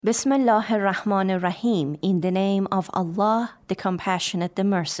Bismillah ar-Rahman ar-Rahim, in the name of Allah, the Compassionate, the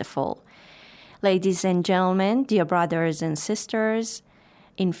Merciful. Ladies and gentlemen, dear brothers and sisters,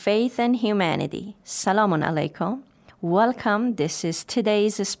 in faith and humanity, Salamun Alaikum. Welcome, this is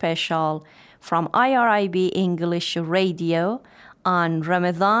today's special from IRIB English Radio on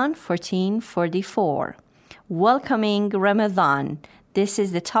Ramadan 1444. Welcoming Ramadan. This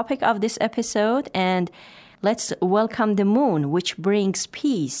is the topic of this episode, and let's welcome the moon, which brings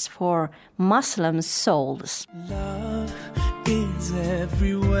peace for Muslim souls. Love is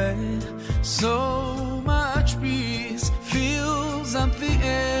everywhere. So much peace fills up the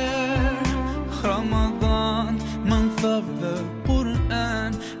air. Ramadan, month of the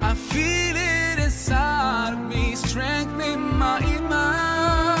Quran. I feel it inside me, strengthening my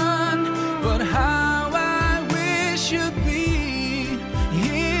iman. But how I wish you'd be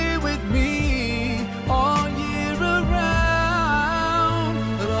here with me all year around.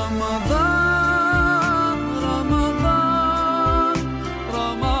 Ramadan, Ramadan,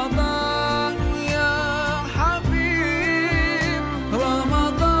 Ramadan, ya Habib.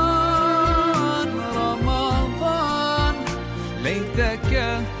 Ramadan, Ramadan, ليتك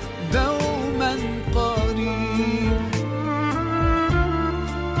دوما قريب.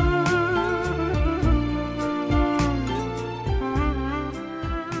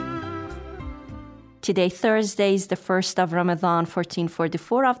 Today, Thursday, is the 1st of Ramadan,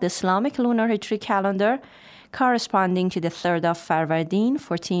 1444 of the Islamic lunar Hijri calendar, corresponding to the 3rd of Farvardin,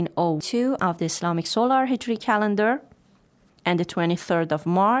 1402 of the Islamic solar Hijri calendar, and the 23rd of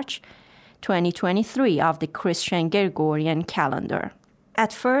March, 2023 of the Christian Gregorian calendar.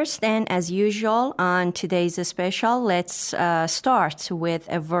 At first, and as usual, on today's special, let's start with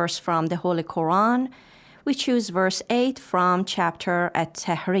a verse from the Holy Quran. We choose verse 8 from chapter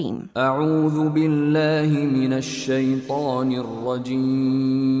At-Tahrim. أعوذ بالله من الشيطان الرجيم.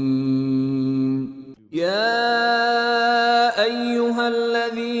 يا أيها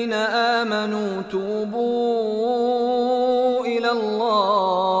الذين آمنوا توبوا إلى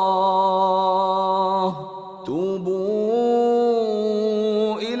الله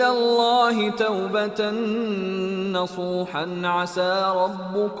توبة نصوحا عسى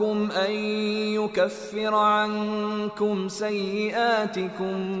ربكم أن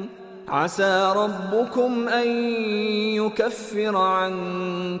يكفر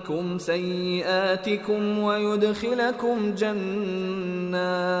عنكم سيئاتكم ويدخلكم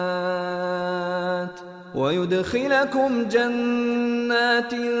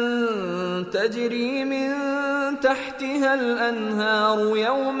جنات تجري من تحتها الأنهار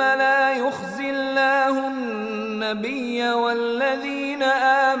يوم لا يخزي الله النبي والذين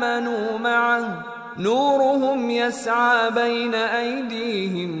آمنوا معه نورهم يسعى بين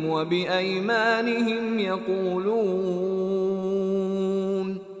أيديهم وبأيمانهم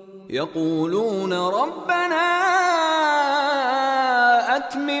يقولون ربنا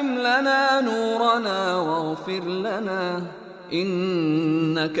أتمم لنا نورنا واغفر لنا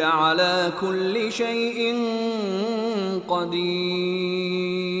إنك على كل شيء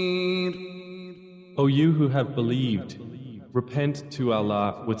قدير. O you who have believed, repent to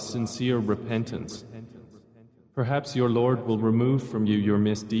Allah with sincere repentance. Perhaps your Lord will remove from you your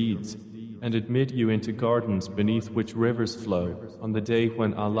misdeeds and admit you into gardens beneath which rivers flow on the day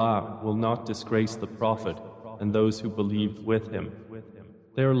when Allah will not disgrace the Prophet and those who believed with him.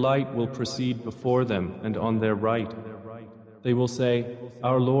 Their light will proceed before them and on their right. They will say,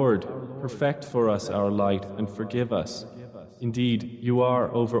 Our Lord, perfect for us our light and forgive us. Indeed, you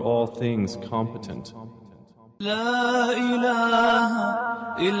are over all things competent. لا إله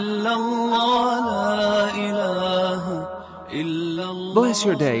إلا الله لا إله إلا الله. Bless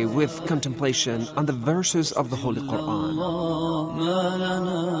your day with contemplation on the verses of the Holy Quran. ما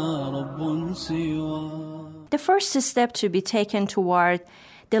لنا رب سواه. The first step to be taken toward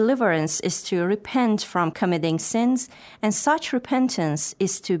deliverance is to repent from committing sins, and such repentance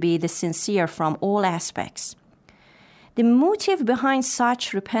is to be the sincere from all aspects. The motive behind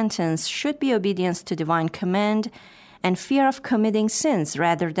such repentance should be obedience to divine command and fear of committing sins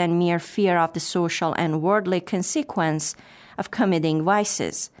rather than mere fear of the social and worldly consequence of committing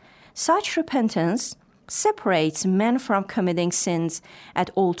vices. Such repentance separates men from committing sins at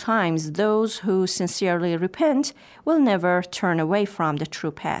all times. Those who sincerely repent will never turn away from the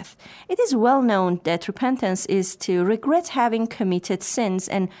true path. It is well known that repentance is to regret having committed sins,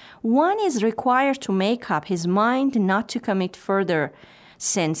 and one is required to make up his mind not to commit further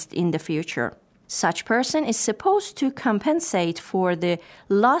sins in the future. Such person is supposed to compensate for the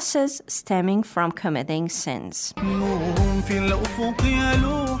losses stemming from committing sins.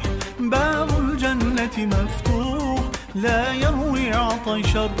 باب الجنة مفتوح لا يروي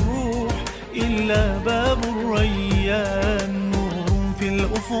عطش الروح إلا باب الريان. نور في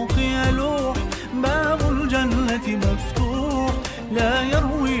الأفق يلوح، باب الجنة مفتوح. لا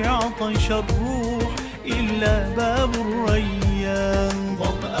يروي عطش الروح إلا باب الريان.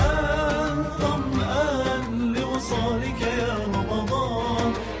 ظمآن ظمآن لوصالك يا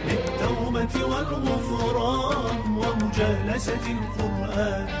رمضان، للتوبة والغفران ومجالسة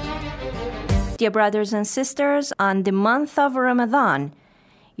القرآن. Dear brothers and sisters, on the month of Ramadan,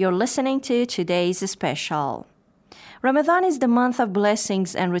 you're listening to today's special. Ramadan is the month of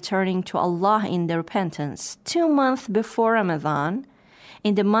blessings and returning to Allah in the repentance. 2 months before Ramadan,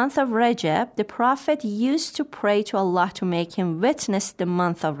 in the month of Rajab, the Prophet used to pray to Allah to make him witness the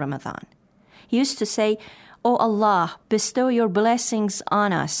month of Ramadan. He used to say, "O Allah, bestow your blessings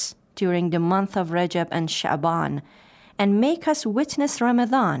on us during the month of Rajab and Sha'ban, and make us witness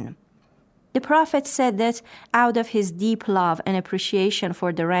Ramadan." The Prophet said that out of his deep love and appreciation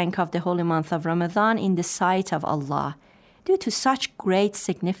for the rank of the holy month of Ramadan in the sight of Allah, due to such great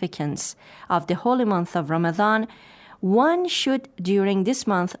significance of the holy month of Ramadan, one should, during this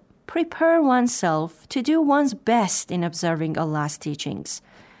month, prepare oneself to do one's best in observing Allah's teachings.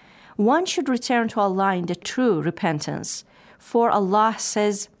 One should return to Allah in the true repentance, for Allah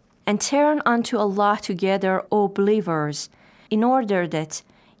says, "And turn unto Allah together, O believers, in order that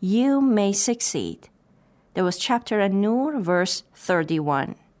you may succeed." There was chapter An-Nur, verse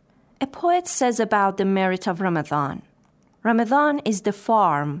 31. A poet says about the merit of Ramadan, "Ramadan is the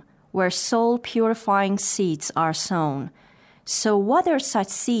farm where soul-purifying seeds are sown. So water such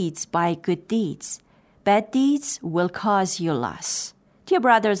seeds by good deeds. Bad deeds will cause you loss." Dear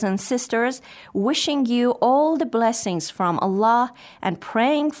brothers and sisters, wishing you all the blessings from Allah and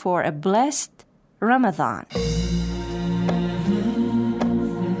praying for a blessed Ramadan.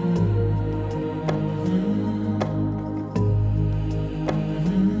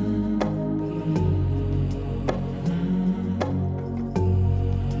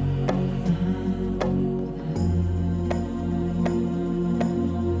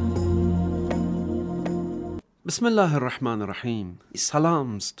 Bismillah ar-Rahman ar-Rahim.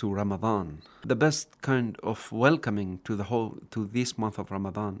 Salams to Ramadan. The best kind of welcoming to this month of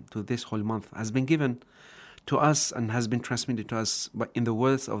Ramadan, to this holy month, has been given to us and has been transmitted to us in the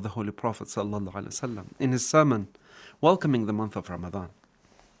words of the Holy Prophet sallallahu alaihi wasallam in his sermon welcoming the month of Ramadan.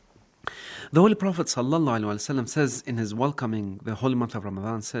 The Holy Prophet sallallahu alaihi wasallam says in his welcoming the holy month of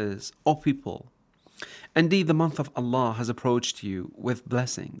Ramadan, says, "O people, indeed the month of Allah has approached you with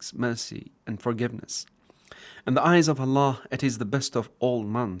blessings, mercy and forgiveness. In the eyes of Allah, it is the best of all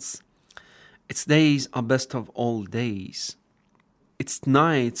months. Its days are best of all days. Its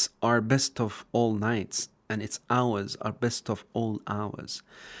nights are best of all nights, and its hours are best of all hours.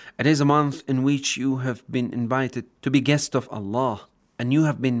 It is a month in which you have been invited to be guests of Allah, and you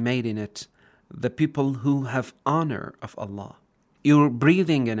have been made in it the people who have honor of Allah. Your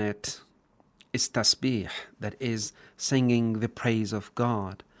breathing in it is tasbih, that is singing the praise of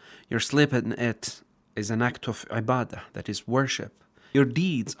God. Your sleep in it is an act of ibadah, that is worship. Your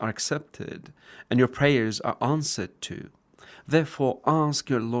deeds are accepted and your prayers are answered to. Therefore ask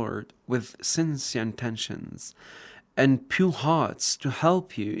your Lord with sincere intentions and pure hearts to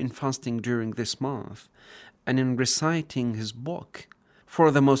help you in fasting during this month and in reciting His book.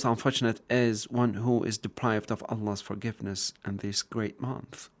 For the most unfortunate is one who is deprived of Allah's forgiveness in this great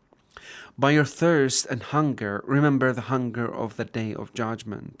month. By your thirst and hunger, remember the hunger of the day of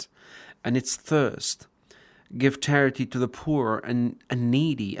judgment and its thirst. Give charity to the poor and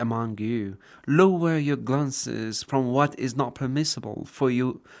needy among you. Lower your glances from what is not permissible for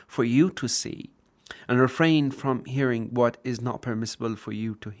you to see, and refrain from hearing what is not permissible for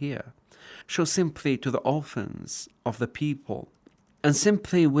you to hear. Show sympathy to the orphans of the people, and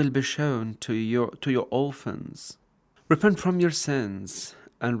sympathy will be shown to your orphans. Repent from your sins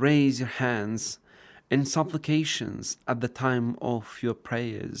and raise your hands in supplications at the time of your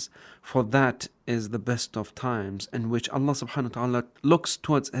prayers, for that is the best of times in which Allah subhanahu wa ta'ala looks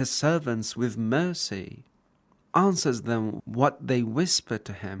towards His servants with mercy, answers them what they whisper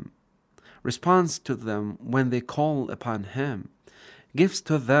to Him, responds to them when they call upon Him, gives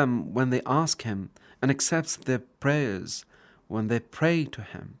to them when they ask Him, and accepts their prayers when they pray to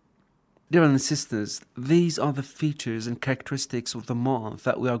Him. Dear brothers and sisters, these are the features and characteristics of the month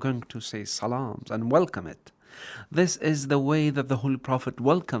that we are going to say salams and welcome it. This is the way that the Holy Prophet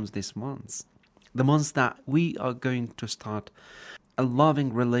welcomes these months. The months that we are going to start a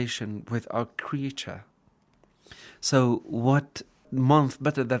loving relation with our Creator. So what month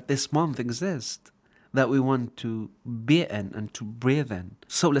better that this month exists? that we want to be in and to breathe in.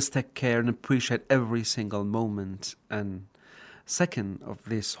 So let's take care and appreciate every single moment and second of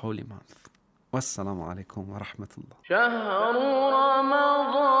this holy month. Wassalamu alaikum wa rahmatullah. شهر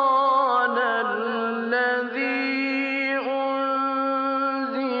رمضان الذي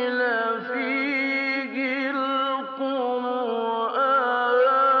أنزل فيه القرآن.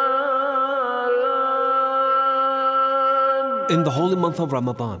 In the holy month of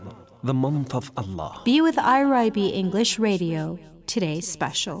Ramadan, the month of Allah. Be with IRIB English Radio, today's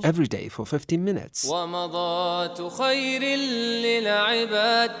special. Every day for 15 minutes. ومضات خير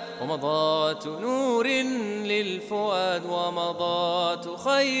للعباد ومضات نور للفؤاد ومضات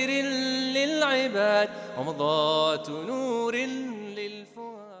خير للعباد ومضات نور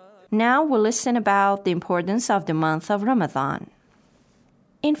للفؤاد. Now we'll listen about the importance of the month of Ramadan.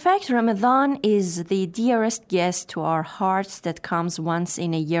 In fact, Ramadan is the dearest guest to our hearts that comes once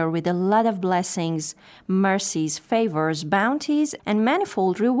in a year with a lot of blessings, mercies, favors, bounties, and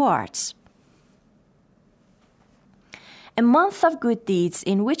manifold rewards. A month of good deeds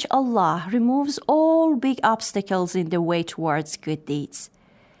in which Allah removes all big obstacles in the way towards good deeds.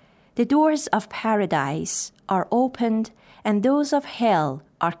 The doors of paradise are opened and those of hell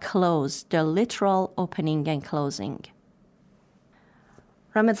are closed, the literal opening and closing.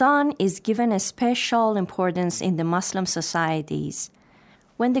 Ramadan is given a special importance in the Muslim societies.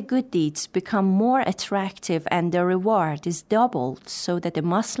 When the good deeds become more attractive and the reward is doubled so that the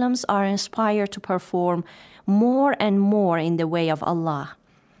Muslims are inspired to perform more and more in the way of Allah.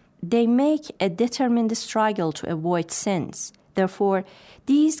 They make a determined struggle to avoid sins. Therefore,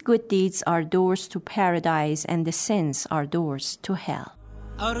 these good deeds are doors to paradise and the sins are doors to hell.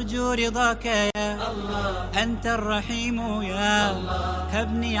 أرجو رضاك يا الله أنت الرحيم يا الله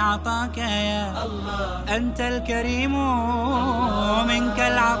هبني عطاك يا الله أنت الكريم منك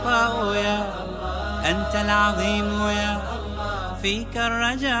العطاء يا الله أنت العظيم يا الله فيك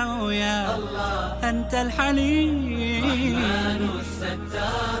الرجاء يا الله أنت الحليم الرحمن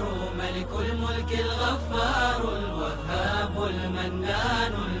الستار ملك الملك الغفار الوهاب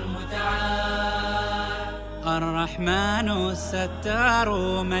المنان المتعال الرحمن الستار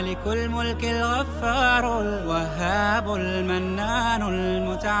ملك الملك الغفار الوهاب المنان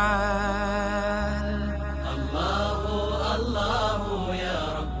المتعال الله الله يا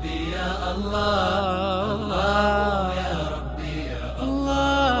ربي يا الله الله يا ربي يا الله.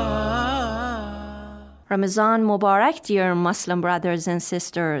 Ramazan Mubarak, dear Muslim brothers and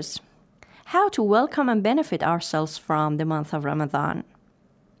sisters. How to welcome and benefit ourselves from the month of Ramadan.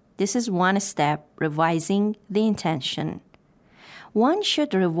 This is one step, revising the intention. One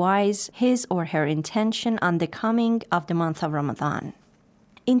should revise his or her intention on the coming of the month of Ramadan.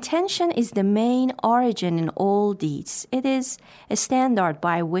 Intention is the main origin in all deeds. It is a standard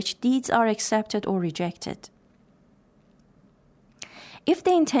by which deeds are accepted or rejected. If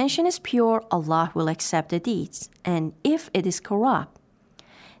the intention is pure, Allah will accept the deeds. And if it is corrupt,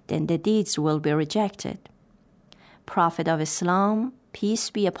 then the deeds will be rejected. Prophet of Islam, peace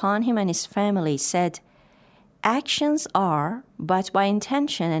be upon him and his family, said, actions are but by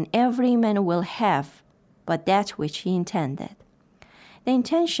intention, and every man will have but that which he intended. The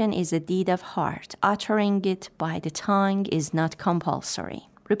intention is a deed of heart. Uttering it by the tongue is not compulsory.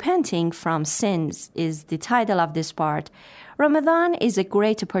 Repenting from sins is the title of this part. Ramadan is a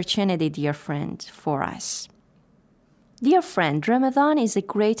great opportunity, dear friend, for us. Dear friend, Ramadan is a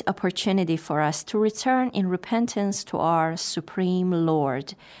great opportunity for us to return in repentance to our Supreme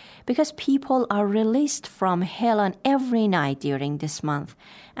Lord, because people are released from hell on every night during this month,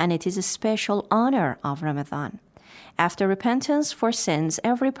 and it is a special honor of Ramadan. After repentance for sins,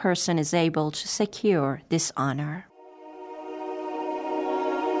 every person is able to secure this honor.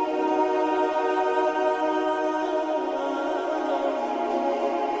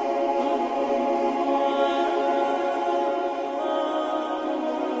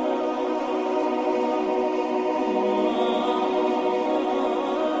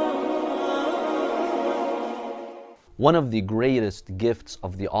 One of the greatest gifts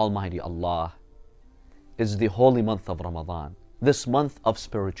of the Almighty Allah is the holy month of Ramadan, this month of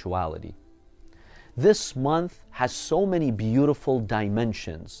spirituality. This month has so many beautiful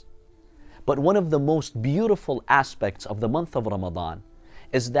dimensions, but one of the most beautiful aspects of the month of Ramadan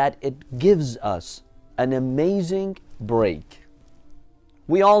is that it gives us an amazing break.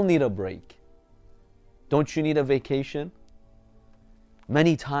 We all need a break. Don't you need a vacation?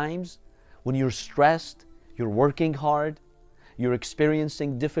 Many times when you're stressed, you're working hard, you're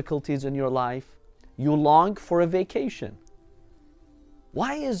experiencing difficulties in your life, you long for a vacation.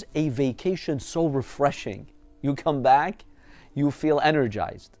 Why is a vacation so refreshing? You come back, you feel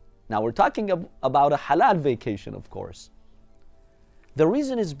energized. Now we're talking about a halal vacation, of course. The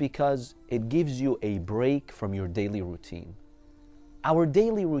reason is because it gives you a break from your daily routine. Our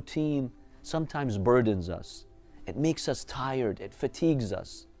daily routine sometimes burdens us. It makes us tired, it fatigues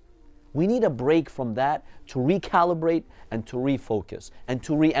us. We need a break from that to recalibrate and to refocus and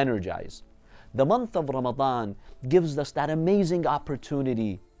to re-energize. The month of Ramadan gives us that amazing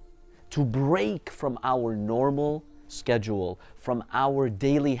opportunity to break from our normal schedule, from our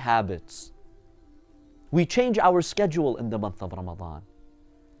daily habits. We change our schedule in the month of Ramadan.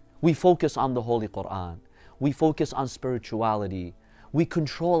 We focus on the Holy Quran. We focus on spirituality. We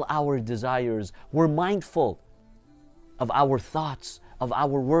control our desires. We're mindful of our thoughts, of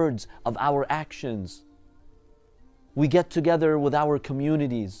our words, of our actions. We get together with our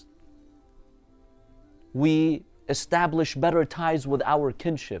communities. We establish better ties with our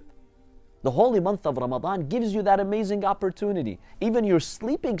kinship. The holy month of Ramadan gives you that amazing opportunity. Even your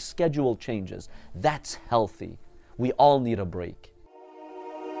sleeping schedule changes. That's healthy. We all need a break.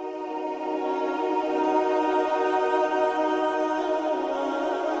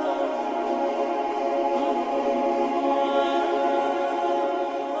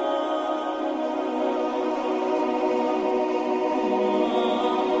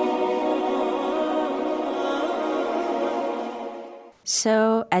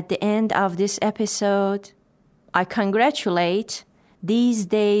 So at the end of this episode, I congratulate these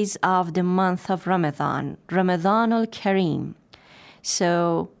days of the month of Ramadan, Ramadan al-Kareem.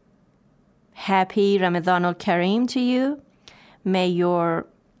 So happy Ramadan al-Kareem to you. May your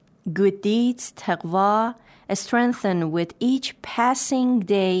good deeds, taqwa, strengthen with each passing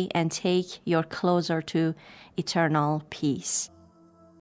day and take you closer to eternal peace.